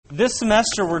This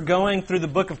semester we're going through the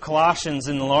book of Colossians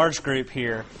in the large group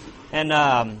here. And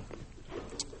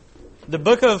the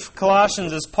book of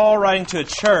Colossians is Paul writing to a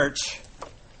church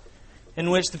in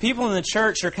which the people in the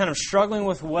church are kind of struggling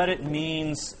with what it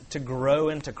means to grow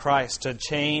into Christ, to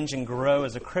change and grow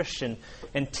as a Christian.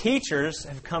 And teachers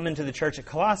have come into the church at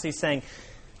Colossae saying,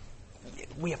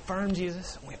 we affirm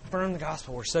Jesus, we affirm the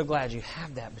gospel, we're so glad you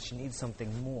have that, but you need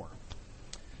something more.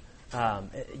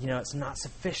 It's not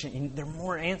sufficient. There are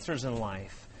more answers in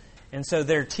life. And so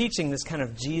they're teaching this kind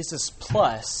of Jesus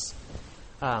plus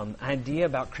idea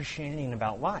about Christianity and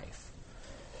about life.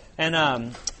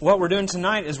 And what we're doing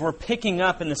tonight is we're picking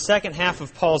up in the second half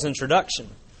of Paul's introduction.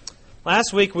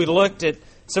 Last week we looked at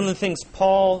some of the things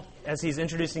Paul, as he's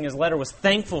introducing his letter, was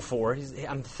thankful for.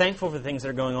 I'm thankful for the things that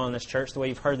are going on in this church, the way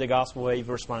you've heard the gospel, the way you've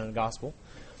responded to the gospel.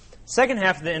 Second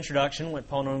half of the introduction, what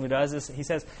Paul normally does, is he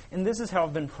says, and this is how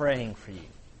I've been praying for you.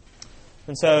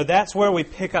 And so that's where we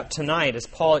pick up tonight as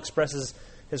Paul expresses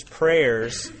his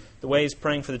prayers, the way he's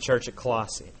praying for the church at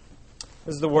Colossae.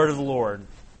 This is the word of the Lord.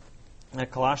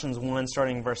 Colossians 1,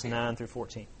 starting in verse 9 through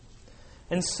 14.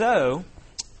 And so,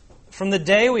 from the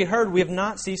day we heard, we have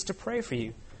not ceased to pray for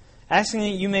you, asking that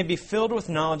you may be filled with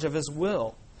knowledge of His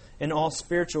will, in all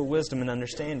spiritual wisdom and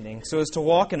understanding, so as to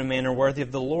walk in a manner worthy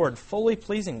of the Lord, fully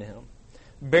pleasing to Him,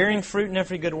 bearing fruit in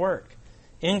every good work,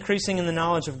 increasing in the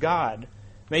knowledge of God.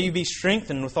 May you be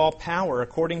strengthened with all power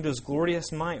according to His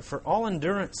glorious might, for all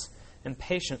endurance and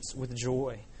patience with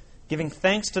joy, giving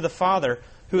thanks to the Father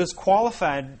who has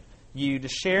qualified you to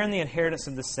share in the inheritance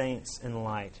of the saints in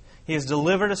light. He has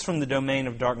delivered us from the domain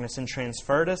of darkness and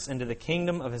transferred us into the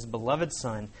kingdom of His beloved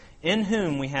Son, in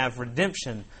whom we have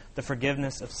redemption, the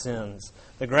forgiveness of sins.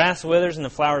 The grass withers and the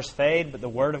flowers fade, but the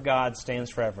Word of God stands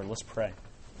forever. Let's pray.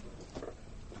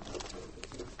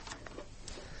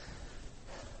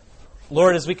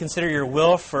 Lord, as we consider Your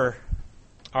will for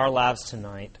our lives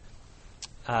tonight,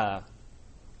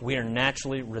 we are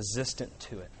naturally resistant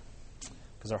to it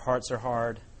because our hearts are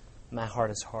hard. My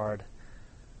heart is hard.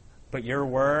 But Your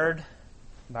Word,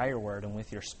 by Your Word and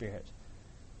with Your Spirit,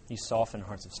 You soften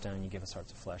hearts of stone, You give us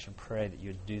hearts of flesh. And pray that You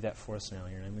would do that for us now.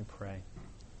 In Your name we pray.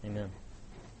 Amen.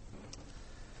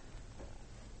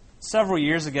 Several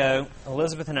years ago,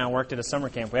 Elizabeth and I worked at a summer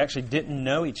camp. We actually didn't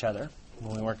know each other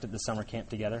when we worked at the summer camp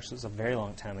together, so it was a very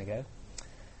long time ago.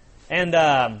 And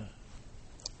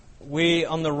we,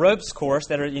 on the ropes course,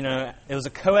 it was a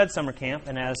co-ed summer camp,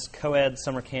 and as co-ed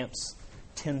summer camps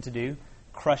tend to do,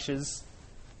 crushes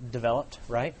developed,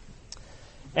 right?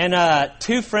 And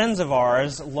two friends of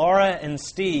ours, Laura and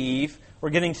Steve, were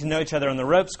getting to know each other on the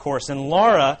ropes course, and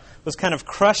Laura was kind of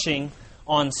crushing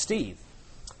on Steve.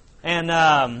 And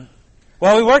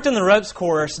while we worked on the ropes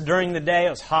course during the day,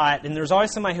 it was hot, and there was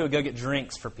always somebody who would go get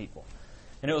drinks for people.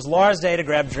 And it was Laura's day to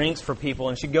grab drinks for people,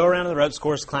 and she'd go around to the ropes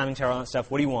course, climbing tower, all that stuff.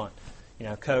 What do you want?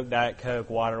 Coke, Diet Coke,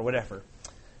 water, whatever.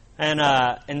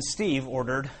 And Steve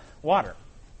ordered water.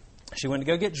 She went to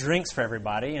go get drinks for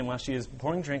everybody, and while she was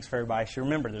pouring drinks for everybody, she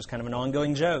remembered there's kind of an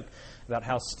ongoing joke about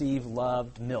how Steve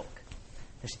loved milk.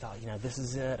 And she thought, this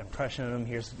is it. I'm crushing him.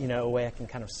 Here's, a way I can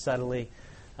kind of subtly,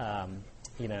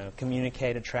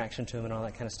 communicate attraction to him and all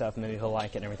that kind of stuff. Maybe he'll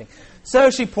like it and everything. So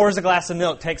she pours a glass of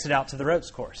milk, takes it out to the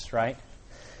ropes course, right?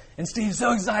 And Steve's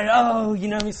so excited. Oh, you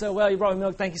know me so well. You brought me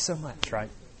milk. Thank you so much, right?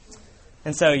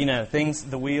 And so,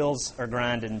 the wheels are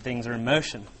grinding and things are in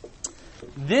motion.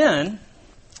 Then,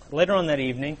 later on that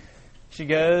evening, she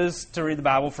goes to read the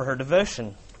Bible for her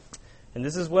devotion. And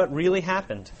this is what really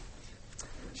happened.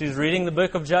 She was reading the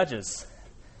book of Judges.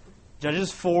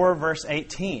 Judges 4, verse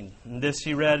 18. And this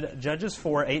she read, Judges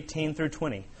 4, 18 through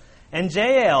 20. And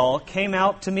Jael came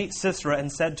out to meet Sisera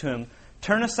and said to him,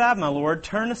 Turn aside, my lord,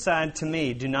 turn aside to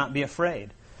me, do not be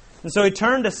afraid. And so he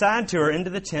turned aside to her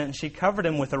into the tent, and she covered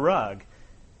him with a rug.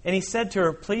 And he said to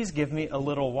her, Please give me a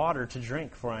little water to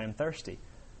drink, for I am thirsty.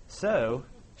 So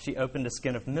she opened a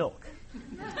skin of milk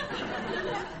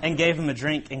and gave him a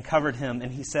drink and covered him.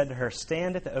 And he said to her,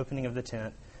 Stand at the opening of the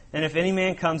tent. And if any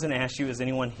man comes and asks you, is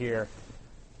anyone here?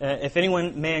 If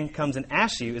man comes and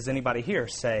asks you, is anybody here?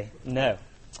 Say, no.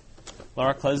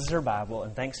 Laura closes her Bible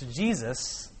and thanks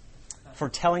Jesus for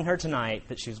telling her tonight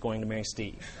that she was going to marry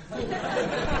Steve.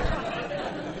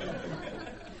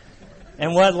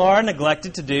 And what Laura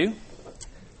neglected to do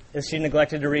is she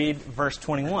neglected to read verse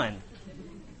 21.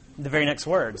 The very next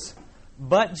words.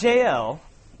 But Jael,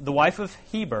 the wife of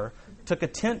Heber, took a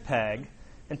tent peg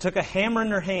and took a hammer in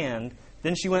her hand.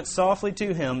 Then she went softly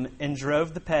to him and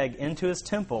drove the peg into his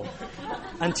temple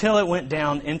until it went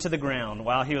down into the ground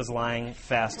while he was lying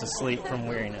fast asleep from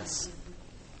weariness.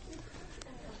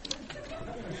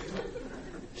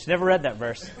 She never read that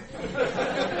verse.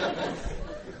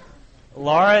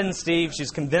 Laura and Steve,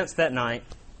 she's convinced that night,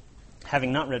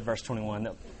 having not read verse 21,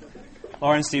 that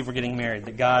Laura and Steve were getting married,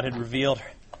 that God had revealed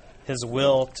His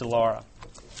will to Laura.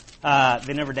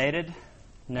 They never dated,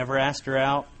 never asked her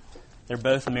out. They're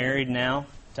both married now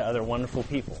to other wonderful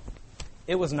people.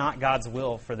 It was not God's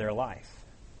will for their life.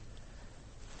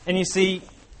 And you see,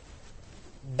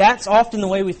 that's often the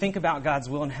way we think about God's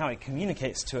will and how He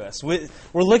communicates to us. We're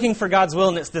looking for God's will,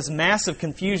 and it's this massive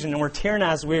confusion, and we're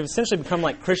tyrannized. We've essentially become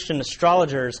like Christian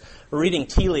astrologers. We're reading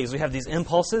tea leaves. We have these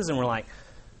impulses, and we're like,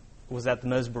 was that the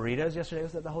Moe's burritos yesterday?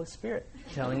 Was that the Holy Spirit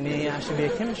telling me I should be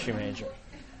a chemistry major?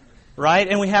 Right?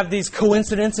 And we have these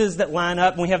coincidences that line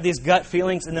up, and we have these gut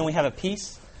feelings, and then we have a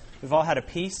peace. We've all had a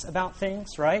peace about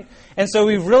things, right? And so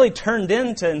we've really turned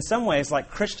into, in some ways, like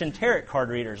Christian tarot card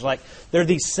readers. Like, there are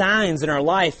these signs in our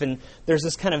life, and there's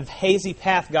this kind of hazy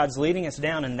path God's leading us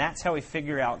down, and that's how we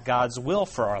figure out God's will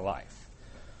for our life.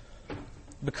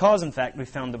 Because, in fact, we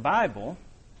found the Bible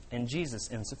and Jesus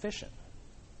insufficient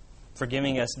for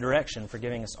giving us direction, for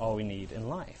giving us all we need in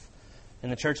life. In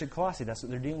the church at Colossae, that's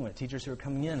what they're dealing with. Teachers who are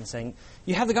coming in and saying,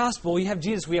 you have the gospel, you have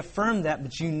Jesus, we affirm that,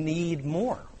 but you need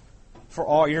more for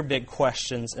all your big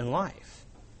questions in life.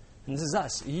 And this is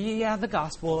us. Yeah, the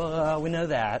gospel, we know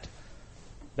that.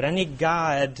 But I need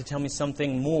God to tell me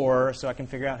something more so I can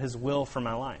figure out His will for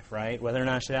my life, right? Whether or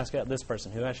not I should ask out this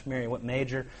person, who I should marry, what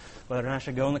major, whether or not I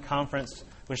should go in the conference,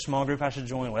 which small group I should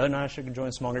join, whether or not I should join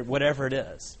a small group, whatever it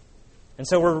is. And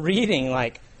so we're reading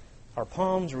like our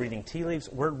palms, we're reading tea leaves,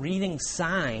 we're reading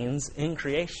signs in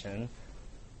creation,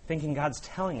 thinking God's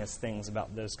telling us things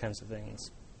about those kinds of things.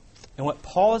 And what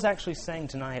Paul is actually saying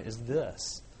tonight is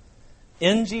this.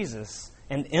 In Jesus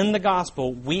and in the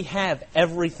gospel, we have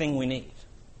everything we need.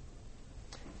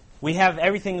 We have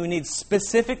everything we need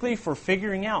specifically for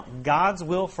figuring out God's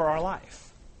will for our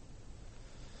life.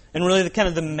 And really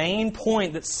the main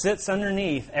point that sits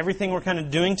underneath everything we're kind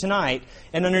of doing tonight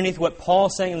and underneath what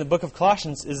Paul's saying in the book of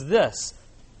Colossians is this.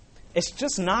 It's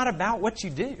just not about what you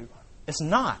do. It's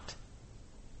not.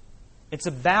 It's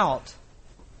about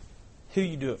who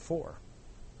you do it for.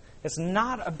 It's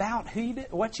not about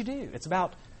what you do. It's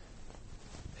about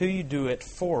who you do it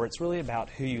for. It's really about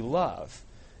who you love.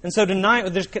 And so tonight,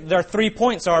 there are 3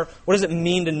 points. What does it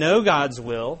mean to know God's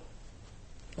will?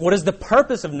 What is the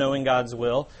purpose of knowing God's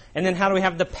will? And then how do we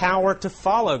have the power to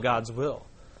follow God's will?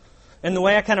 And the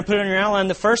way I kind of put it on your outline,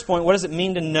 the first point, what does it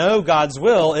mean to know God's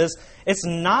will, is it's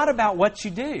not about what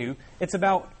you do. It's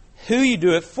about who you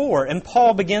do it for. And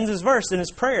Paul begins his verse in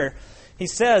his prayer. He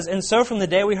says, and so from the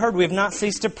day we heard, we have not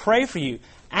ceased to pray for you,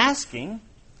 asking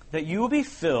that you will be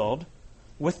filled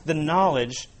with the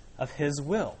knowledge of His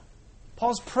will.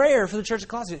 Paul's prayer for the church of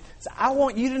Colossae is, I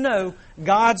want you to know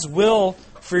God's will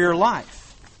for your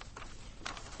life.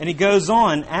 And he goes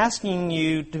on, asking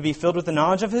you to be filled with the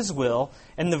knowledge of His will.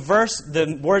 And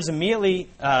the words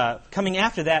immediately coming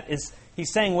after that is,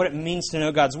 he's saying what it means to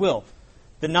know God's will.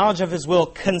 The knowledge of His will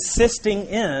consisting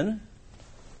in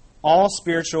all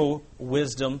spiritual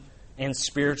wisdom and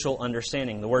spiritual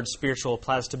understanding. The word spiritual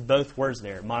applies to both words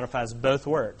there. It modifies both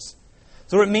words.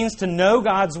 So what it means to know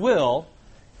God's will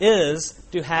is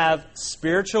to have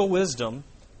spiritual wisdom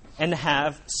and to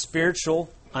have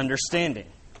spiritual understanding.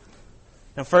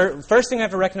 Now, first thing I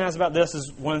have to recognize about this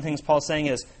is one of the things Paul's saying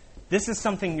is, this is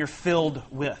something you're filled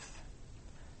with.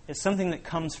 It's something that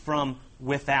comes from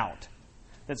without,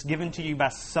 that's given to you by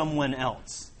someone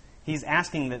else. He's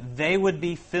asking that they would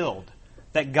be filled,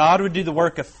 that God would do the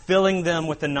work of filling them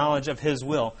with the knowledge of His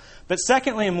will. But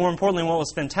secondly, and more importantly, what we'll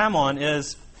spend time on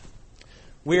is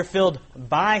we are filled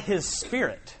by His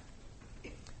Spirit.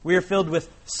 We are filled with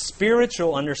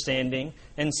spiritual understanding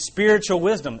and spiritual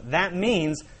wisdom. That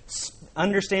means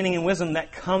understanding and wisdom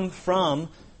that come from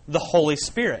the Holy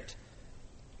Spirit.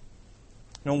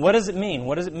 Now, what does it mean?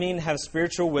 What does it mean to have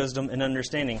spiritual wisdom and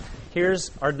understanding?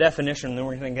 Here's our definition, and then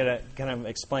we're going to kind of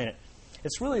explain it.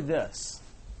 It's really this.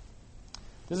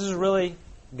 This is really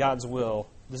God's will.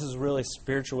 This is really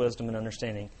spiritual wisdom and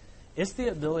understanding. It's the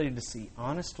ability to see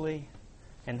honestly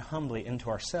and humbly into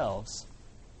ourselves,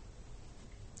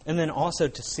 and then also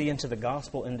to see into the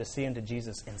gospel and to see into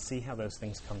Jesus and see how those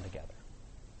things come together.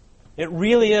 It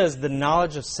really is the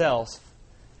knowledge of self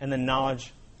and the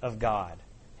knowledge of God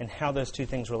and how those two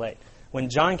things relate. When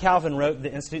John Calvin wrote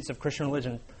the Institutes of Christian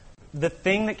Religion, the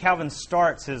thing that Calvin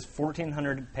starts his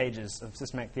 1,400 pages of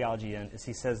systematic theology in is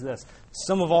he says this: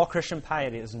 sum of all Christian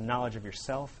piety is knowledge of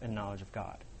yourself and knowledge of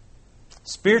God.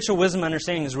 Spiritual wisdom and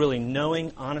understanding is really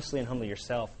knowing honestly and humbly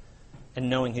yourself and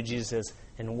knowing who Jesus is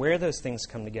and where those things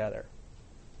come together.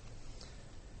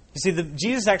 You see,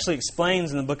 Jesus actually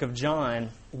explains in the book of John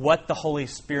what the Holy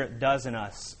Spirit does in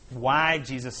us, why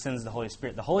Jesus sends the Holy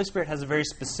Spirit. The Holy Spirit has a very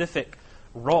specific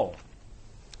role.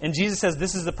 And Jesus says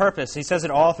this is the purpose. He says it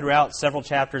all throughout several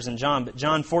chapters in John. But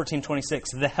John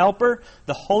 14:26, the Helper,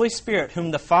 the Holy Spirit,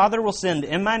 whom the Father will send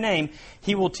in my name,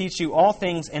 He will teach you all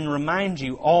things and remind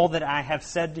you all that I have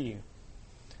said to you.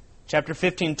 Chapter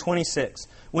 15:26,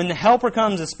 when the Helper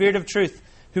comes, the Spirit of truth,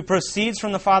 who proceeds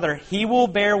from the Father, He will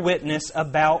bear witness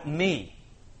about me.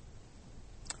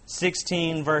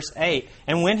 16 verse 8,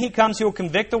 and when He comes, He will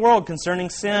convict the world concerning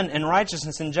sin and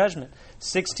righteousness and judgment.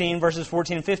 16 verses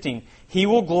 14 and 15, He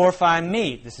will glorify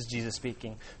me, this is Jesus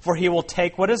speaking, for He will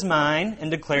take what is mine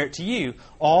and declare it to you.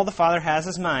 All the Father has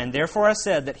is mine. Therefore I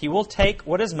said that He will take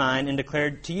what is mine and declare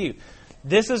it to you.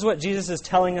 This is what Jesus is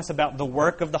telling us about the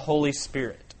work of the Holy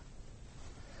Spirit.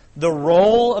 The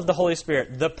role of the Holy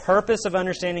Spirit, the purpose of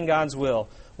understanding God's will.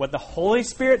 What the Holy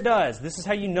Spirit does, this is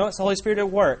how you know it's the Holy Spirit at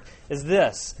work, is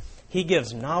this. He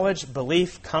gives knowledge,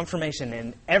 belief, confirmation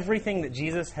in everything that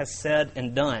Jesus has said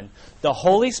and done. The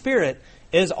Holy Spirit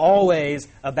is always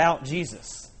about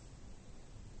Jesus.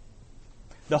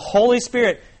 The Holy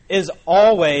Spirit is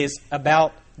always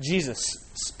about Jesus.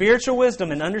 Spiritual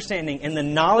wisdom and understanding and the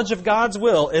knowledge of God's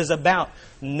will is about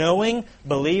knowing,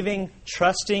 believing,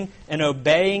 trusting, and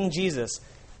obeying Jesus.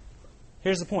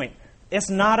 Here's the point. It's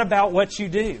not about what you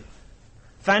do.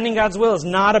 Finding God's will is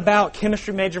not about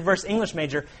chemistry major versus English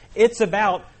major. It's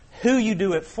about who you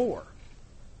do it for.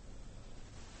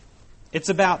 It's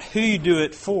about who you do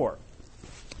it for.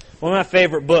 One of my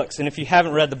favorite books, and if you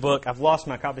haven't read the book, I've lost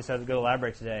my copy, so I had to go to the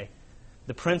library today.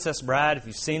 The Princess Bride, if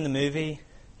you've seen the movie,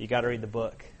 you got to read the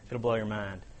book. It'll blow your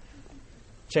mind.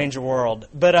 Change your world.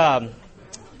 But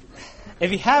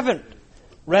if you haven't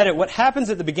read it, what happens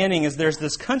at the beginning is there's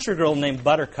this country girl named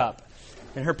Buttercup,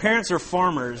 and her parents are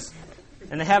farmers,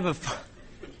 and they have a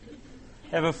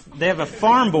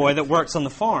farm boy that works on the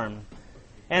farm.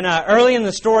 And early in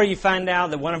the story, you find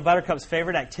out that one of Buttercup's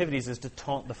favorite activities is to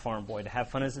taunt the farm boy, to have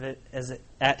fun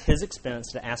at his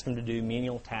expense, to ask him to do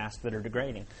menial tasks that are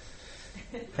degrading.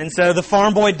 And so the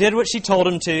farm boy did what she told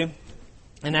him to.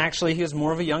 And actually, he was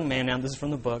more of a young man now. This is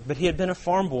from the book. But he had been a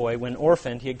farm boy when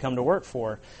orphaned he had come to work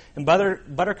for. And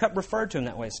Buttercup referred to him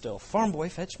that way still. Farm boy,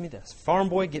 fetch me this. Farm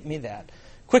boy, get me that.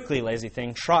 Quickly, lazy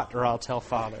thing, trot or I'll tell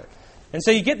father. And so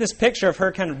you get this picture of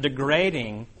her kind of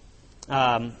degrading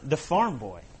the farm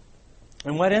boy.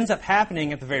 And what ends up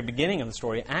happening at the very beginning of the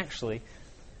story, actually,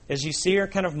 is you see her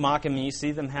kind of mock him, and you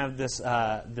see them have this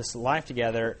life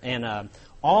together. And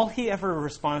all he ever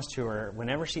responds to her,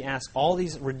 whenever she asks all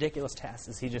these ridiculous tasks,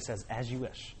 is he just says, as you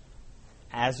wish.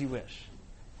 As you wish.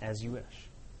 As you wish.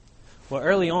 Well,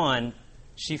 early on,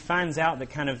 she finds out that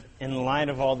kind of in light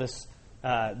of all this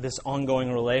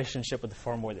ongoing relationship with the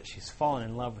farm boy, that she's fallen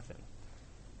in love with him.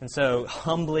 And so,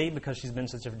 humbly, because she's been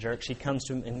such a jerk, she comes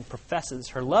to him and professes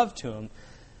her love to him.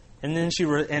 And then she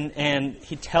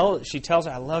tells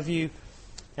her, "I love you."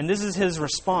 And this is his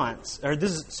response, or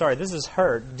this is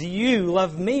her. "Do you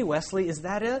love me, Wesley? Is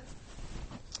that it?"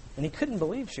 And he couldn't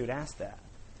believe she would ask that.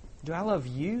 "Do I love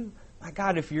you? My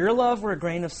God, if your love were a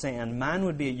grain of sand, mine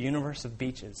would be a universe of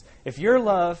beaches. If your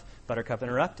love," Buttercup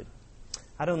interrupted.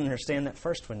 "I don't understand that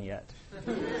first one yet."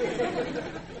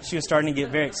 She was starting to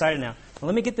get very excited now. "Well,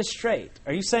 let me get this straight.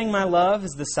 Are you saying my love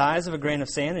is the size of a grain of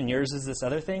sand and yours is this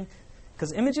other thing?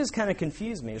 Because images kind of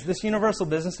confuse me. Is this universal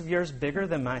business of yours bigger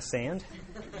than my sand?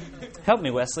 Help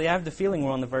me, Wesley. I have the feeling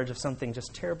we're on the verge of something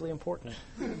just terribly important."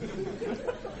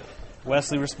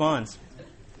 Wesley responds,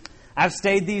 "I've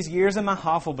stayed these years in my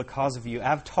hovel because of you.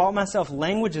 I've taught myself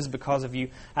languages because of you.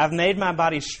 I've made my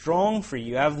body strong for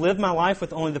you. I've lived my life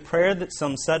with only the prayer that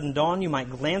some sudden dawn you might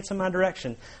glance in my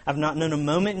direction. I've not known a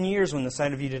moment in years when the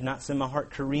sight of you did not send my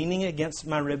heart careening against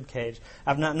my rib cage.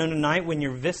 I've not known a night when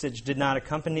your visage did not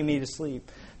accompany me to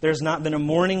sleep. There's not been a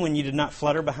morning when you did not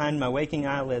flutter behind my waking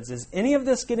eyelids. Is any of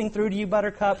this getting through to you,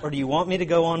 Buttercup, or do you want me to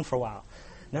go on for a while?"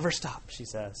 "Never stop," she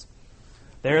says.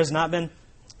 "There has not been..."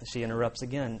 She interrupts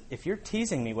again. "If you're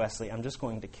teasing me, Wesley, I'm just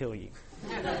going to kill you."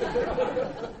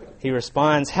 He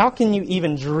responds, "How can you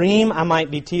even dream I might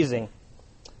be teasing?"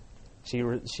 She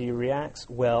reacts,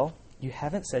 "Well, you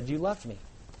haven't said you loved me.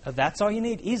 Oh, that's all you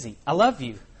need. Easy. I love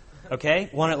you. Okay?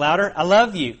 Want it louder? I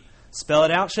love you. Spell it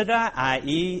out, should I?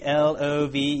 I-E-L-O-V-E-Y-O-U.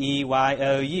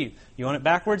 You want it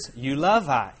backwards? You love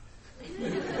I."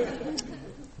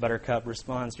 Buttercup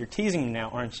responds, "You're teasing me now,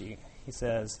 aren't you?" He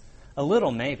says, "A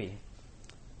little, maybe.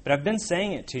 But I've been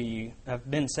saying it to you. I've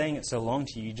been saying it so long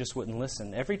to you, you just wouldn't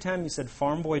listen. Every time you said,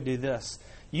 'Farm boy, do this,'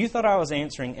 you thought I was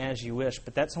answering as you wish,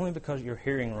 but that's only because you're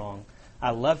hearing wrong. 'I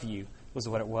love you' was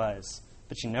what it was,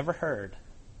 but you never heard.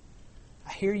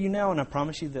 I hear you now, and I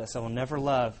promise you this. I will never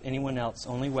love anyone else,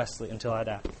 only Wesley, until I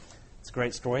die." It's a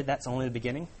great story. That's only the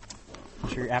beginning. I'm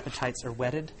sure your appetites are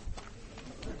whetted.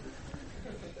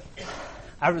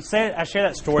 I share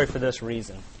that story for this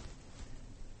reason.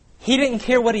 He didn't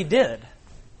care what he did.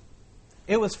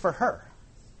 It was for her.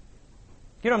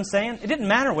 You know what I'm saying? It didn't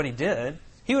matter what he did.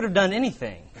 He would have done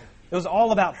anything. It was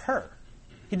all about her.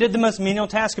 He did the most menial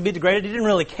task, could be degraded. He didn't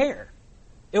really care.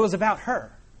 It was about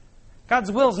her.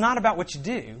 God's will is not about what you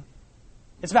do.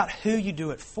 It's about who you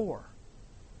do it for.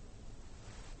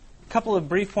 A couple of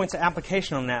brief points of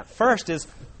application on that. First is,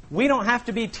 we don't have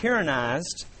to be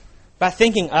tyrannized by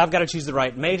thinking, I've got to choose the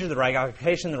right major, the right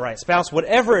occupation, the right spouse,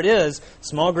 whatever it is,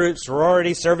 small group,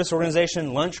 sorority, service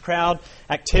organization, lunch crowd,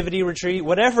 activity retreat,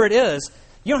 whatever it is,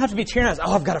 you don't have to be tyrannized.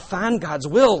 Oh, I've got to find God's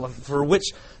will for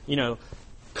which,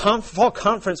 fall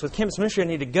conference with campus ministry I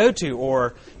need to go to,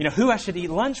 or, who I should eat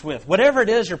lunch with. Whatever it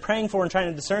is you're praying for and trying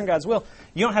to discern God's will,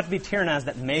 you don't have to be tyrannized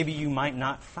that maybe you might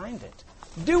not find it.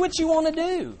 Do what you want to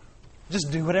do.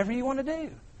 Just do whatever you want to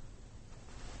do.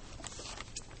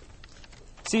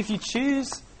 See, if you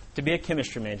choose to be a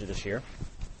chemistry major this year,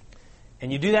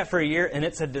 and you do that for a year, and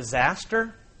it's a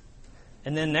disaster,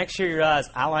 and then next year you realize,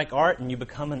 I like art, and you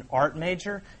become an art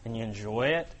major, and you enjoy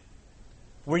it,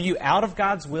 were you out of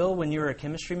God's will when you were a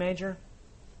chemistry major?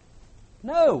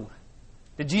 No.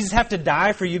 Did Jesus have to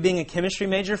die for you being a chemistry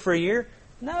major for a year?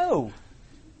 No.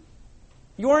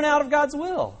 You weren't out of God's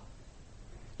will.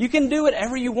 You can do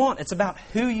whatever you want. It's about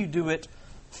who you do it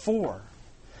for.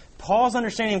 Paul's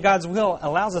understanding of God's will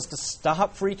allows us to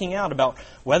stop freaking out about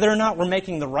whether or not we're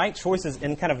making the right choices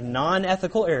in kind of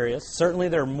non-ethical areas. Certainly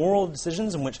there are moral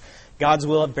decisions in which God's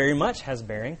will very much has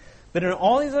bearing. But in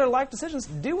all these other life decisions,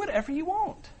 do whatever you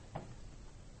want.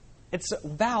 It's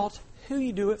about who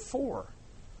you do it for.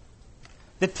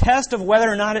 The test of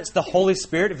whether or not it's the Holy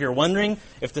Spirit, if you're wondering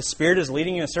if the Spirit is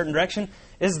leading you in a certain direction,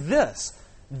 is this.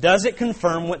 Does it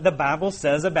confirm what the Bible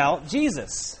says about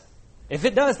Jesus? If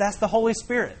it does, that's the Holy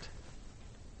Spirit.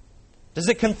 Does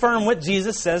it confirm what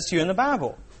Jesus says to you in the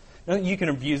Bible? Now, you can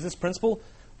abuse this principle,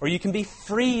 or you can be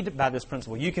freed by this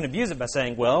principle. You can abuse it by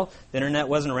saying, well, the internet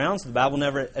wasn't around, so the Bible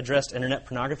never addressed internet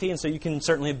pornography, and so you can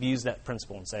certainly abuse that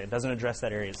principle and say, it doesn't address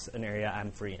that area, it's an area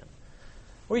I'm free in.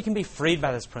 Or you can be freed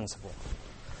by this principle.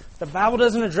 The Bible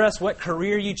doesn't address what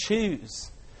career you choose.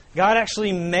 God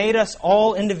actually made us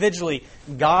all individually.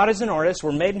 God is an artist.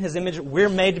 We're made in His image. We're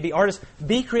made to be artists.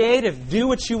 Be creative. Do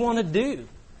what you want to do.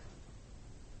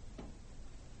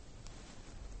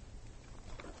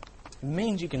 It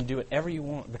means you can do whatever you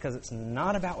want because it's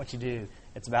not about what you do.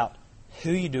 It's about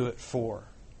who you do it for.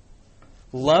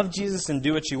 Love Jesus and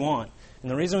do what you want.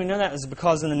 And the reason we know that is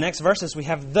because in the next verses we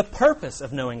have the purpose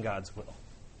of knowing God's will.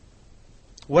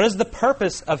 What is the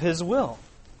purpose of His will?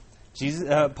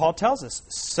 Paul tells us,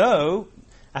 so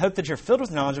I hope that you're filled with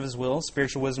knowledge of His will,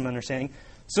 spiritual wisdom and understanding,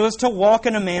 so as to walk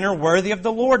in a manner worthy of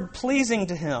the Lord, pleasing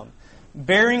to Him,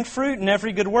 bearing fruit in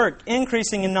every good work,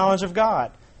 increasing in knowledge of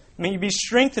God. May you be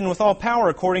strengthened with all power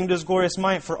according to His glorious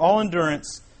might for all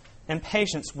endurance and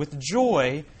patience, with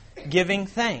joy giving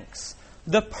thanks.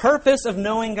 The purpose of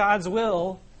knowing God's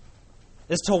will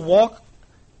is to walk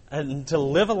and to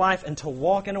live a life and to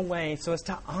walk in a way so as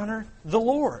to honor the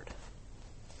Lord.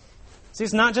 See,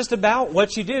 it's not just about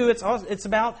what you do, it's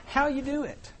about how you do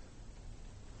it.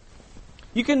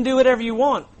 You can do whatever you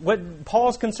want. What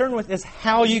Paul's concerned with is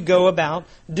how you go about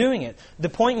doing it. The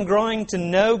point in growing to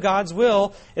know God's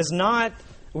will is not,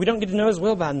 we don't get to know His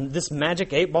will by this magic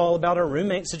 8-ball about our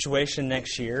roommate situation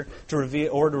next year to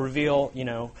reveal,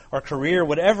 our career,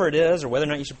 whatever it is, or whether or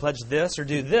not you should pledge this or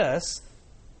do this.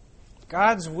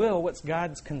 God's will, what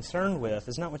God's concerned with,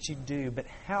 is not what you do, but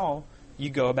how you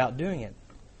go about doing it.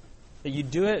 That you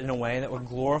do it in a way that will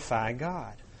glorify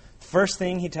God. First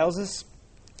thing He tells us,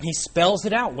 He spells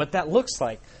it out, what that looks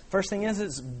like. First thing is,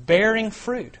 it's bearing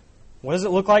fruit. What does it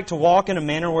look like to walk in a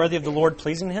manner worthy of the Lord,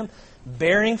 pleasing to Him?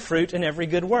 Bearing fruit in every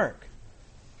good work.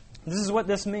 This is what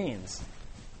this means.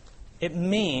 It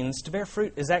means to bear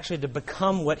fruit is actually to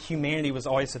become what humanity was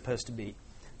always supposed to be.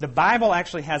 The Bible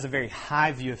actually has a very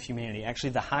high view of humanity,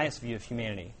 actually the highest view of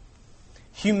humanity.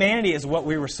 Humanity is what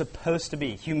we were supposed to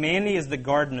be. Humanity is the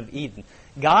Garden of Eden.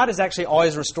 God is actually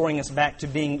always restoring us back to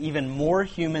being even more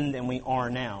human than we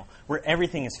are now, where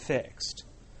everything is fixed.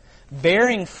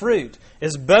 Bearing fruit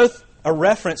is both a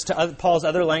reference to Paul's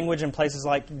other language in places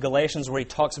like Galatians where he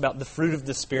talks about the fruit of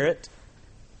the Spirit,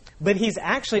 but he's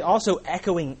actually also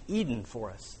echoing Eden for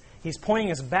us. He's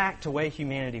pointing us back to the way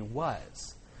humanity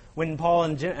was. When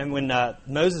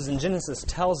Moses in Genesis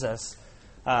tells us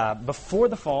before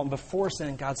the fall and before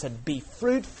sin, God said, be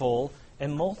fruitful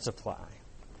and multiply.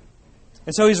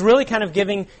 And so he's really kind of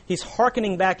he's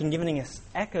hearkening back and giving us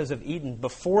echoes of Eden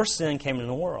before sin came into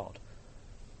the world.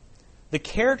 The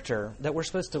character that we're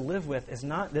supposed to live with is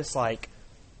not this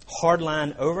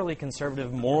hardline, overly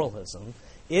conservative moralism.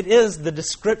 It is the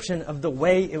description of the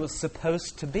way it was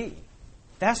supposed to be.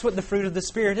 That's what the fruit of the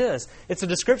Spirit is. It's a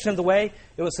description of the way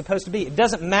it was supposed to be. It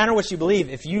doesn't matter what you believe.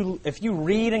 If you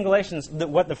read in Galatians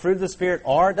what the fruit of the Spirit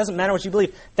are, it doesn't matter what you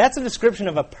believe. That's a description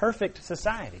of a perfect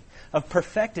society, of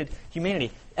perfected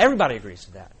humanity. Everybody agrees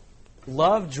to that.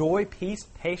 Love, joy, peace,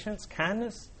 patience,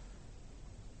 kindness.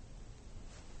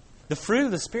 The fruit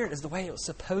of the Spirit is the way it was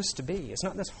supposed to be. It's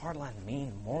not this hardline,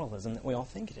 mean moralism that we all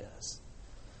think it is.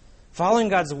 Following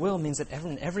God's will means that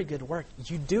in every good work,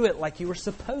 you do it like you were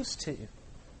supposed to.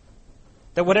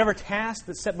 That whatever task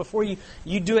that's set before you,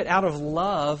 you do it out of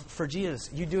love for Jesus.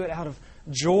 You do it out of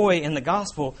joy in the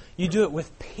gospel. You do it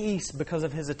with peace because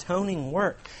of His atoning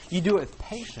work. You do it with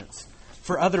patience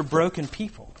for other broken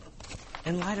people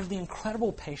in light of the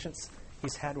incredible patience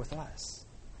He's had with us.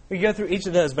 We go through each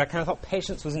of those, but I kind of thought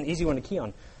patience was an easy one to key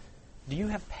on. Do you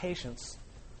have patience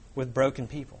with broken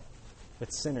people,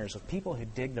 with sinners, with people who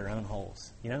dig their own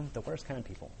holes? You know, the worst kind of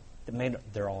people that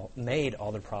made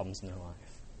all their problems in their life.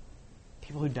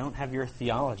 People who don't have your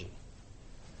theology.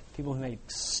 People who make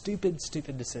stupid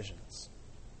decisions.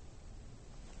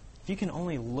 If you can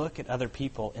only look at other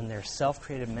people in their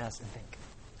self-created mess and think,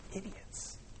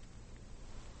 idiots,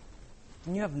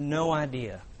 then you have no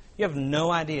idea. You have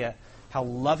no idea how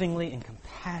lovingly and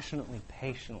compassionately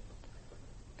patient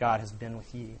God has been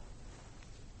with you.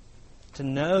 To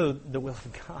know the will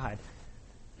of God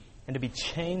and to be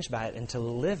changed by it and to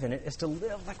live in it is to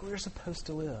live like we were supposed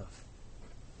to live.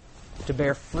 To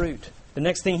bear fruit. The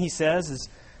next thing he says is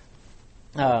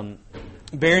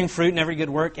bearing fruit in every good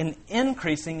work and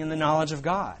increasing in the knowledge of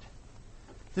God.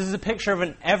 This is a picture of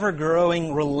an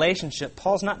ever-growing relationship.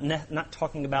 Paul's not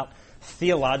talking about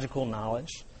theological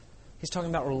knowledge. He's talking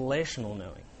about relational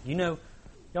knowing.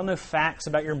 Y'all know facts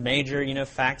about your major, you know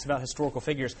facts about historical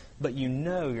figures, but you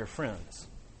know your friends.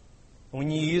 When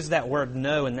you use that word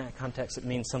know in that context, it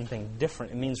means something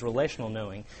different. It means relational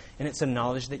knowing, and it's a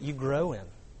knowledge that you grow in.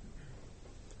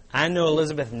 I know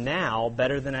Elizabeth now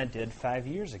better than I did 5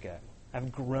 years ago.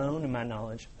 I've grown in my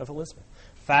knowledge of Elizabeth.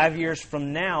 5 years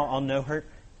from now, I'll know her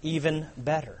even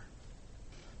better.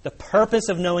 The purpose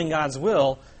of knowing God's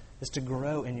will is to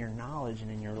grow in your knowledge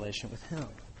and in your relationship with Him.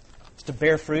 It's to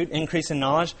bear fruit, increase in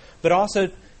knowledge, but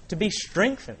also to be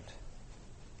strengthened.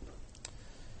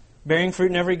 Bearing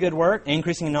fruit in every good work,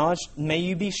 increasing in knowledge, may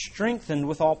you be strengthened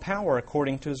with all power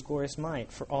according to His glorious might,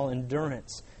 for all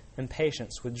endurance and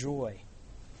patience with joy.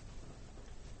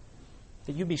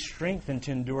 That you be strengthened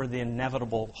to endure the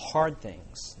inevitable hard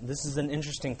things. This is an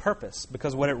interesting purpose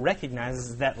because what it recognizes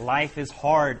is that life is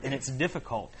hard and it's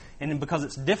difficult. And because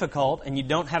it's difficult and you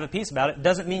don't have a peace about it,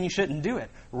 doesn't mean you shouldn't do it.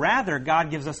 Rather,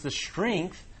 God gives us the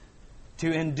strength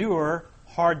to endure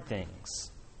hard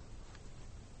things.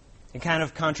 It kind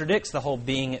of contradicts the whole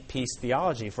being at peace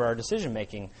theology for our decision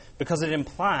making because it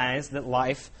implies that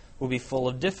life will be full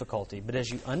of difficulty. But as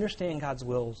you understand God's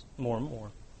wills more and more,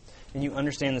 and you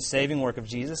understand the saving work of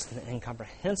Jesus and the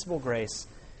incomprehensible grace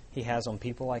He has on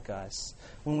people like us,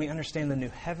 when we understand the new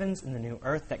heavens and the new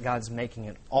earth, that God's making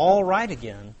it all right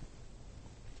again,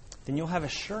 then you'll have a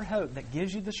sure hope that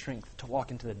gives you the strength to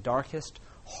walk into the darkest,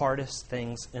 hardest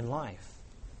things in life.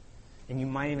 And you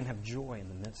might even have joy in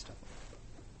the midst of it.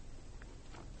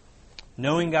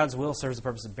 Knowing God's will serves the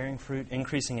purpose of bearing fruit,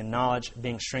 increasing in knowledge,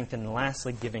 being strengthened, and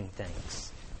lastly, giving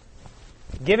thanks.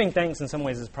 Giving thanks in some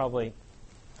ways is probably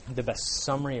the best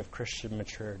summary of Christian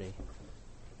maturity.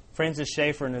 Francis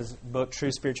Schaeffer, in his book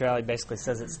True Spirituality, basically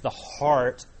says it's the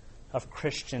heart of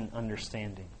Christian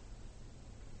understanding.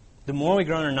 The more we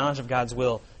grow in our knowledge of God's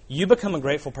will, you become a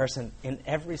grateful person in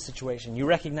every situation. You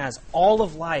recognize all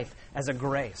of life as a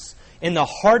grace. In the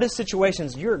hardest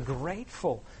situations, you're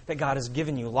grateful that God has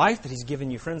given you life, that He's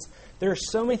given you friends. There are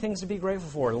so many things to be grateful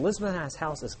for. Elizabeth and I's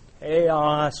house is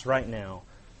chaos right now.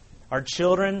 Our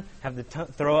children have the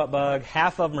throw-up bug.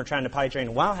 Half of them are trying to potty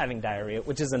train while having diarrhea,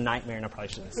 which is a nightmare, and I probably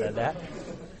shouldn't have said that.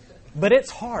 But it's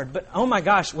hard. But, oh my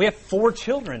gosh, we have 4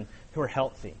 children who are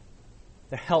healthy.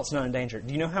 Their health's not in danger.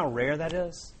 Do you know how rare that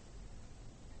is?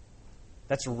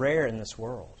 That's rare in this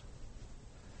world.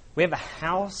 We have a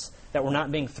house that we're not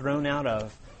being thrown out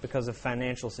of because of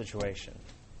financial situation,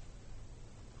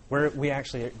 where we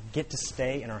actually get to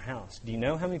stay in our house. Do you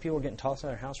know how many people are getting tossed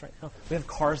out of their house right now? We have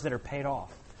cars that are paid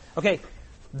off. Okay,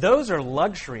 those are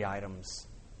luxury items.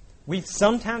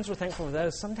 Sometimes we're thankful for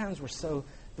those. Sometimes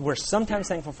we're sometimes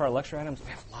thankful for our luxury items.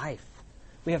 We have life.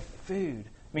 We have food.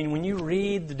 I mean, when you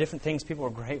read the different things people are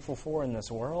grateful for in this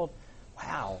world,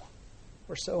 wow,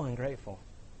 we're so ungrateful.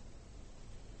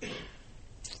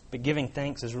 But giving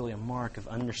thanks is really a mark of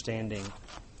understanding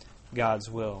God's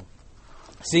will.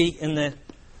 See, in the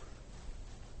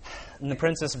in The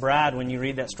Princess Bride, when you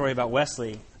read that story about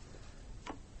Wesley,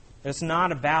 it's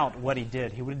not about what he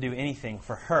did. He would do anything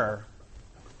for her.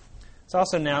 It's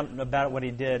also not about what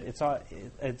he did.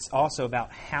 It's also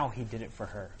about how he did it for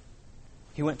her.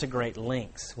 He went to great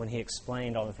lengths when he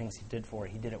explained all the things he did for her.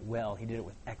 He did it well. He did it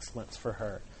with excellence for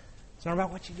her. It's not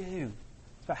about what you do.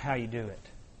 It's about how you do it.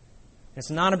 It's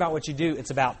not about what you do.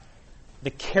 It's about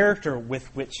the character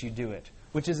with which you do it,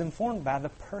 which is informed by the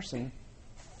person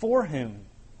for whom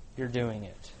you're doing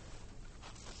it.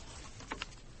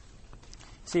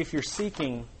 See, if you're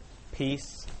seeking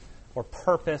peace or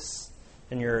purpose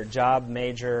in your job,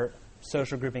 major,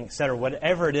 social grouping, etc.,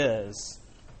 whatever it is,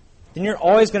 then you're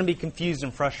always going to be confused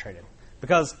and frustrated.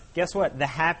 Because guess what? The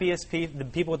happiest people, the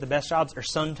people with the best jobs, are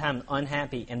sometimes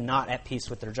unhappy and not at peace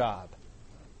with their job.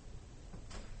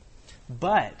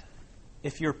 But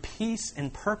if your peace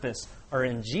and purpose are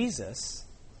in Jesus,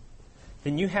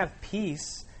 then you have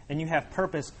peace and you have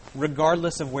purpose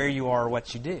regardless of where you are or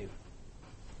what you do.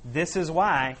 This is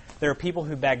why there are people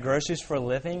who bag groceries for a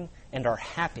living and are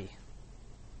happy.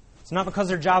 It's not because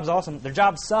their job's awesome. Their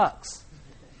job sucks.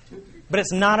 But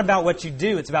it's not about what you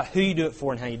do. It's about who you do it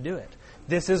for and how you do it.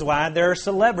 This is why there are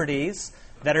celebrities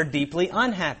that are deeply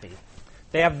unhappy.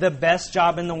 They have the best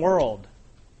job in the world,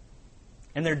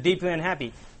 and they're deeply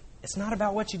unhappy. It's not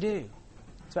about what you do.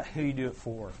 It's about who you do it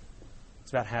for.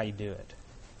 It's about how you do it.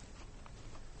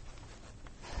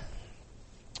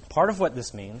 Part of what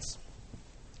this means,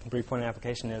 a brief point of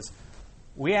application, is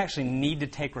we actually need to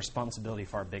take responsibility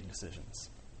for our big decisions.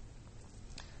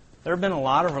 There have been a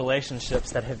lot of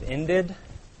relationships that have ended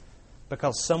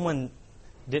because someone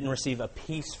didn't receive a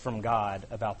peace from God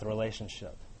about the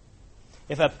relationship.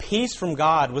 If a peace from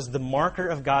God was the marker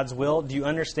of God's will, do you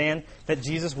understand that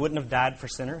Jesus wouldn't have died for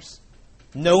sinners?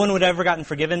 No one would have ever gotten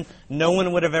forgiven. No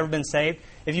one would have ever been saved.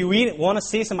 If you want to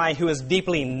see somebody who is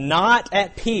deeply not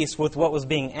at peace with what was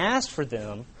being asked for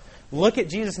them, look at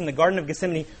Jesus in the Garden of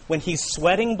Gethsemane when he's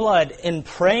sweating blood and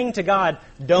praying to God,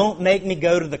 "Don't make me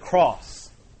go to the cross."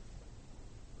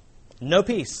 No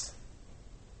peace.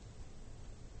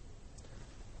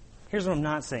 Here's what I'm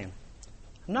not saying.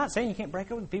 I'm not saying you can't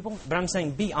break up with people, but I'm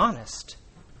saying be honest.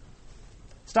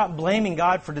 Stop blaming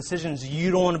God for decisions you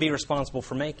don't want to be responsible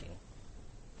for making.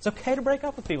 It's okay to break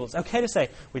up with people. It's okay to say,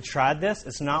 "We tried this.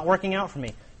 It's not working out for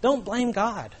me." Don't blame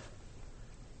God.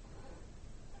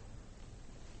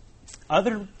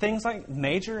 Other things like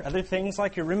other things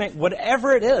like your roommate,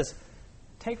 whatever it is,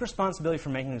 take responsibility for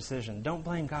making a decision. Don't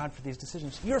blame God for these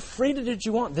decisions. You're free to do what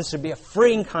you want. This should be a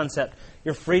freeing concept.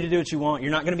 You're free to do what you want.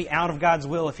 You're not going to be out of God's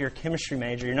will if you're a chemistry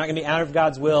major. You're not going to be out of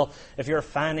God's will if you're a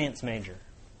finance major.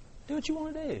 Do what you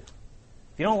want to do.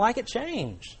 If you don't like it,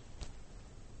 change.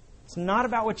 It's not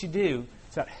about what you do.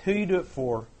 It's about who you do it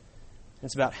for.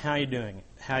 It's about how you're doing it,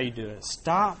 how you do it.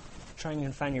 Stop trying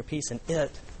to find your peace in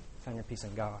it. Find your peace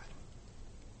in God.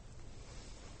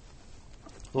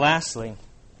 Lastly,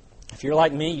 if you're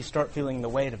like me, you start feeling the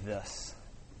weight of this.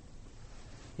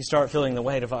 You start feeling the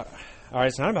weight of, all right,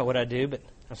 it's not about what I do, but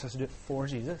I'm supposed to do it for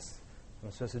Jesus.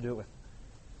 I'm supposed to do it with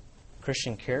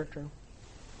Christian character.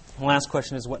 The last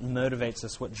question is, what motivates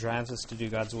us? What drives us to do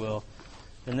God's will?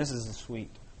 And this is the sweet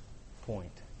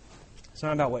point. It's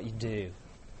not about what you do.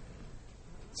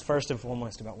 It's first and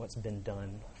foremost about what's been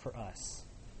done for us.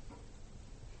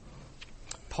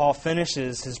 Paul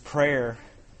finishes his prayer,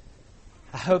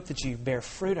 "I hope that you bear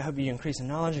fruit. I hope you increase in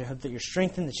knowledge. I hope that you're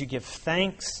strengthened, that you give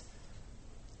thanks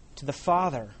to the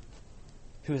Father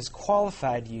who has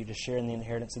qualified you to share in the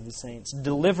inheritance of the saints,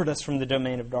 delivered us from the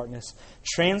domain of darkness,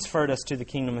 transferred us to the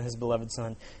kingdom of His beloved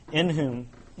Son, in whom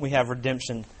we have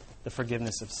redemption, the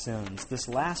forgiveness of sins." This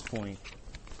last point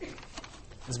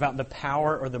is about the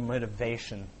power or the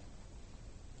motivation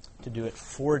to do it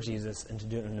for Jesus and to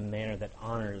do it in a manner that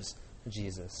honors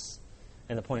Jesus.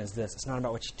 And the point is this: it's not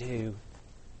about what you do.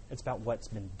 It's about what's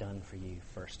been done for you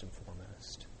first and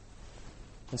foremost.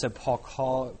 And so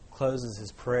Paul closes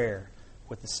his prayer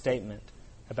with a statement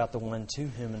about the one to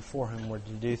whom and for whom we're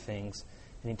to do things.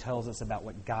 And he tells us about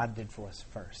what God did for us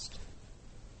first.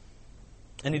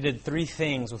 And he did three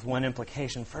things with one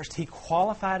implication. First, he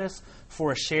qualified us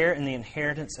for a share in the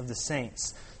inheritance of the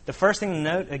saints. The first thing to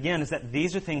note, again, is that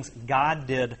these are things God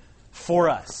did for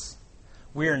us.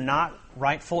 We are not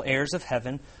rightful heirs of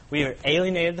heaven. We have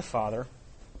alienated the Father.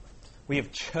 We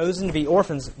have chosen to be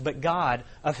orphans, but God,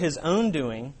 of His own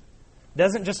doing,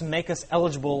 doesn't just make us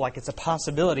eligible like it's a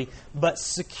possibility, but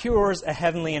secures a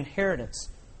heavenly inheritance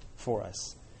for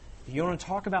us. If you want to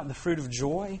talk about the fruit of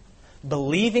joy,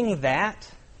 believing that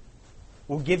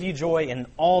will give you joy in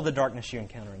all the darkness you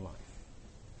encounter in life.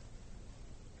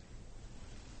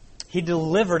 He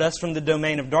delivered us from the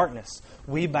domain of darkness.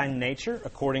 We, by nature,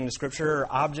 according to Scripture, are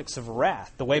objects of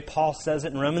wrath. The way Paul says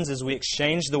it in Romans is we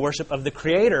exchange the worship of the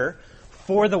Creator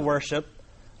for the worship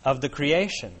of the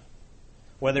creation.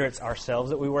 Whether it's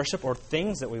ourselves that we worship or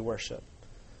things that we worship.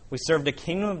 We served a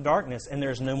kingdom of darkness, and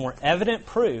there's no more evident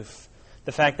proof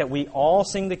the fact that we all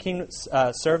serve the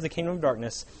kingdom of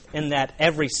darkness, and that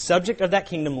every subject of that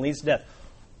kingdom leads to death.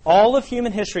 All of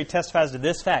human history testifies to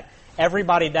this fact.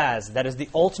 Everybody dies. That is the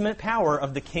ultimate power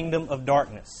of the kingdom of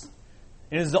darkness.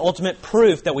 It is the ultimate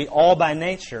proof that we all by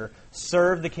nature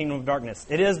serve the kingdom of darkness.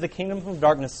 It is the kingdom of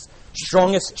darkness'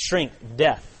 strongest strength,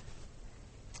 death.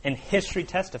 And history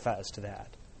testifies to that.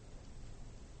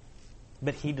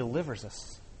 But He delivers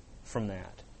us from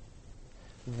that.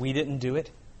 We didn't do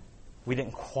it. We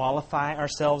didn't qualify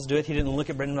ourselves to do it. He didn't look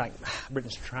at Brendan like,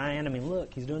 Brendan's trying. I mean,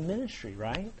 look, he's doing ministry,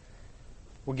 right?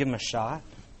 We'll give him a shot.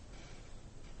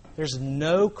 There's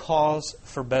no cause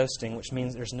for boasting, which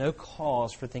means there's no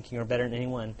cause for thinking we're better than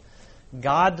anyone.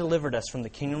 God delivered us from the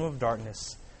kingdom of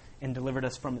darkness and delivered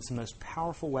us from its most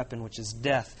powerful weapon, which is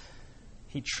death.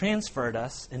 He transferred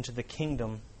us into the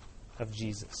kingdom of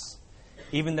Jesus.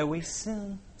 Even though we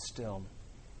sin still,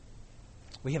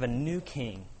 we have a new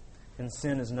king, and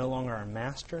sin is no longer our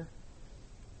master,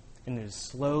 and it is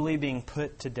slowly being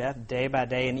put to death day by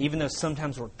day. And even though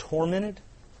sometimes we're tormented,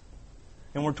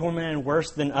 and we're tormented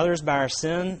worse than others by our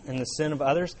sin and the sin of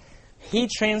others, He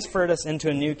transferred us into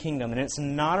a new kingdom. And it's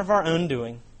not of our own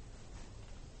doing,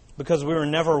 because we were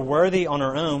never worthy on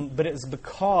our own, but it is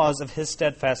because of His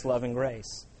steadfast love and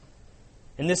grace.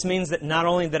 And this means that not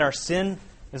only that our sin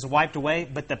is wiped away,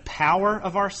 but the power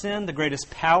of our sin, the greatest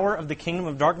power of the kingdom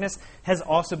of darkness, has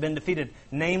also been defeated,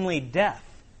 namely death.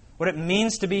 What it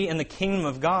means to be in the kingdom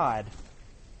of God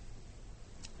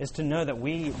is to know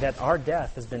that our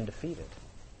death has been defeated.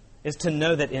 Is to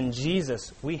know that in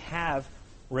Jesus we have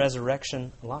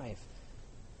resurrection life.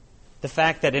 The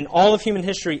fact that in all of human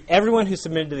history, everyone who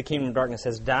submitted to the kingdom of darkness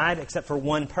has died except for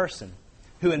one person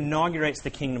who inaugurates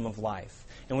the kingdom of life.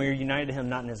 And we are united to Him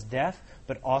not in His death,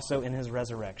 but also in His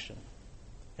resurrection.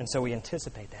 And so we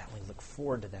anticipate that, and we look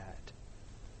forward to that.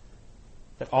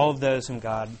 That all of those whom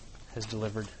God has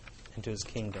delivered into His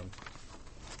kingdom.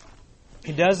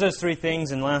 He does those three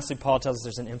things, and lastly, Paul tells us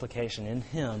there's an implication in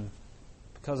Him.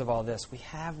 Because of all this, we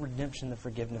have redemption, the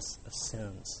forgiveness of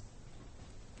sins.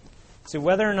 See,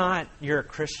 whether or not you're a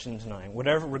Christian tonight,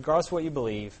 regardless of what you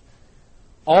believe,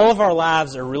 all of our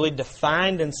lives are really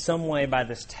defined in some way by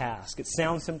this task. It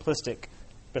sounds simplistic,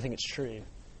 but I think it's true.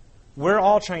 We're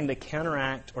all trying to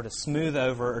counteract or to smooth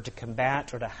over or to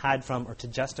combat or to hide from or to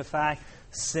justify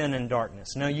sin and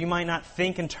darkness. Now, you might not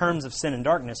think in terms of sin and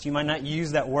darkness. You might not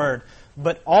use that word.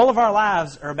 But all of our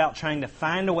lives are about trying to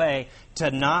find a way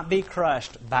to not be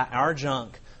crushed by our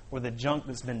junk or the junk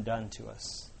that's been done to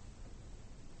us.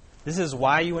 This is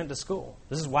why you went to school.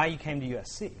 This is why you came to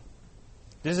USC.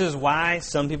 This is why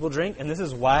some people drink, and this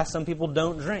is why some people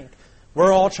don't drink.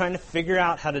 We're all trying to figure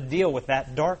out how to deal with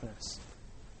that darkness.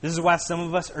 This is why some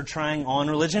of us are trying on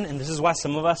religion, and this is why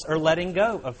some of us are letting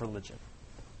go of religion.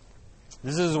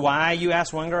 This is why you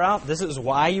asked one girl out. This is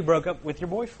why you broke up with your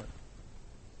boyfriend.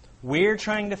 We're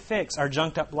trying to fix our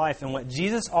junked up life, and what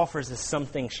Jesus offers is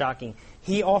something shocking.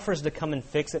 He offers to come and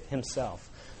fix it Himself,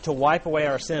 to wipe away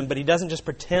our sin. But He doesn't just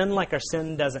pretend like our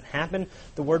sin doesn't happen.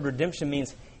 The word redemption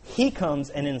means He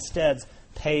comes and instead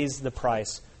pays the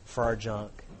price for our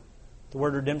junk. The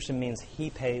word redemption means He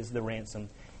pays the ransom.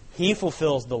 He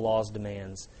fulfills the law's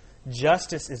demands.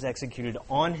 Justice is executed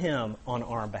on Him on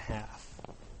our behalf.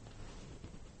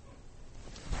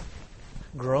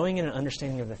 Growing in an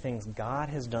understanding of the things God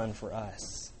has done for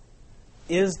us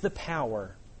is the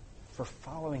power for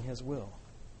following His will.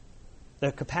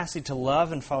 The capacity to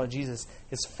love and follow Jesus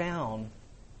is found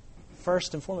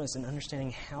first and foremost in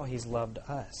understanding how He's loved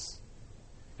us.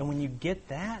 And when you get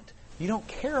that, you don't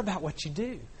care about what you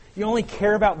do. You only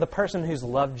care about the person who's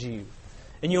loved you.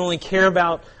 And you only care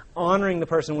about honoring the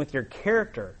person with your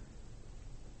character.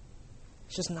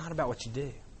 It's just not about what you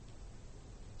do.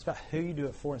 It's about who you do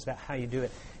it for. It's about how you do it.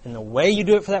 And the way you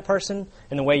do it for that person,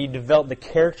 and the way you develop the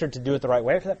character to do it the right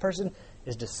way for that person,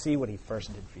 is to see what He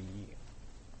first did for you.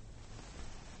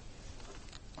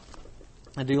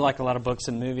 I do like a lot of books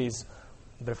and movies,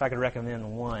 but if I could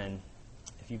recommend one,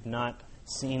 if you've not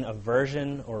seen a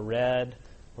version or read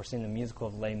or seen the musical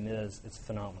of Les Mis, it's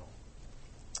phenomenal.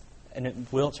 And it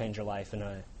will change your life in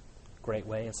a great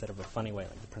way instead of a funny way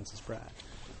like The Princess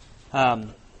Bride.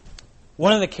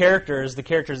 One of the characters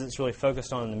that's really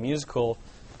focused on in the musical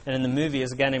and in the movie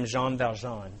is a guy named Jean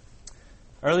Valjean.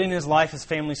 Early in his life, his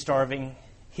family's starving.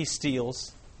 He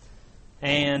steals.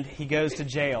 And he goes to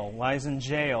jail. While he's in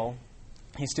jail,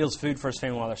 He steals food for his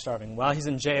family while they're starving. While he's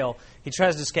in jail, he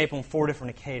tries to escape on 4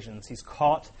 different occasions. He's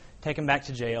caught, taken back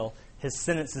to jail. His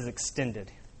sentence is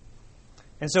extended.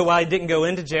 And so while he didn't go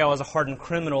into jail as a hardened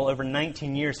criminal, over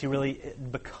 19 years he really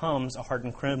becomes a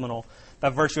hardened criminal by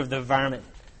virtue of the environment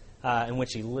in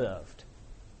which he lived.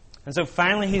 And so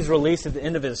finally he's released at the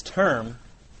end of his term.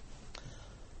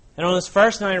 And on his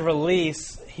first night of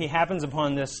release, he happens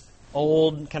upon this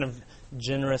old, kind of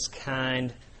generous,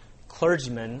 kind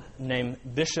clergyman named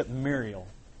Bishop Muriel.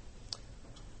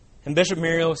 And Bishop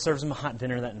Muriel serves him a hot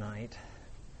dinner that night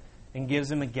and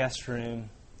gives him a guest room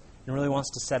and really wants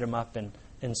to set him up and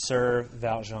serve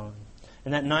Valjean.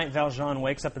 And that night, Valjean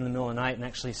wakes up in the middle of the night and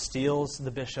actually steals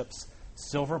the bishop's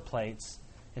silver plates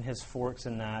and his forks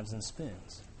and knives and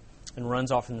spoons and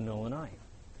runs off in the middle of the night.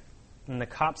 And the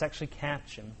cops actually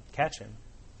catch him,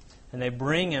 and they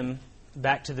bring him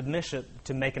back to the bishop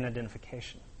to make an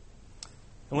identification.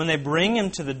 And when they bring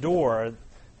him to the door,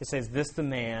 they say, "Is this the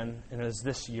man, and is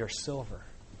this your silver?"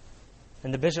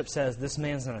 And the bishop says, "This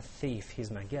man's not a thief, he's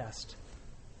my guest.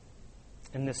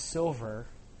 And this silver,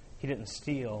 he didn't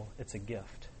steal, it's a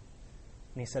gift."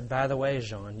 And he said, "By the way,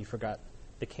 Jean, you forgot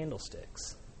the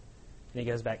candlesticks." And he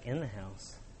goes back in the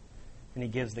house, and he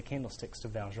gives the candlesticks to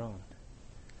Valjean.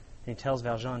 And he tells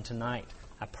Valjean, "Tonight,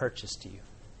 I purchased you.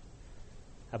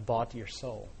 I bought your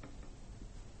soul.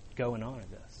 Go and honor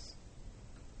this."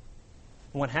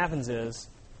 And what happens is,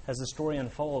 as the story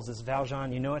unfolds, is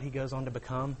Valjean, you know what he goes on to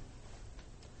become?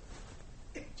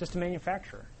 Just a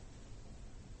manufacturer.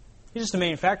 He's just a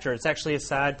manufacturer. It's actually a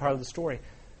side part of the story.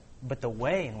 But the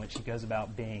way in which he goes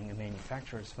about being a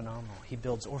manufacturer is phenomenal. He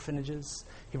builds orphanages.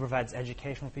 He provides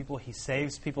education for people. He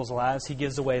saves people's lives. He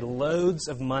gives away loads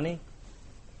of money.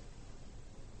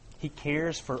 He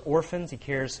cares for orphans. He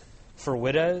cares for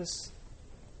widows.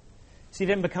 See, he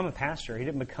didn't become a pastor. He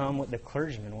didn't become what the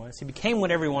clergyman was. He became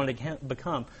whatever he wanted to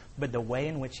become, but the way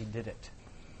in which he did it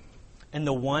and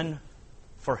the one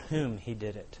for whom he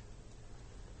did it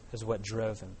is what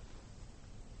drove him.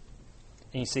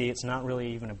 And you see, it's not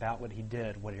really even about what he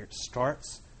did. What it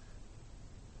starts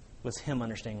was him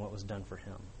understanding what was done for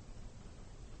him.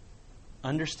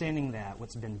 Understanding that,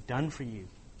 what's been done for you,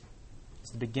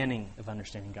 is the beginning of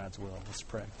understanding God's will. Let's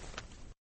pray.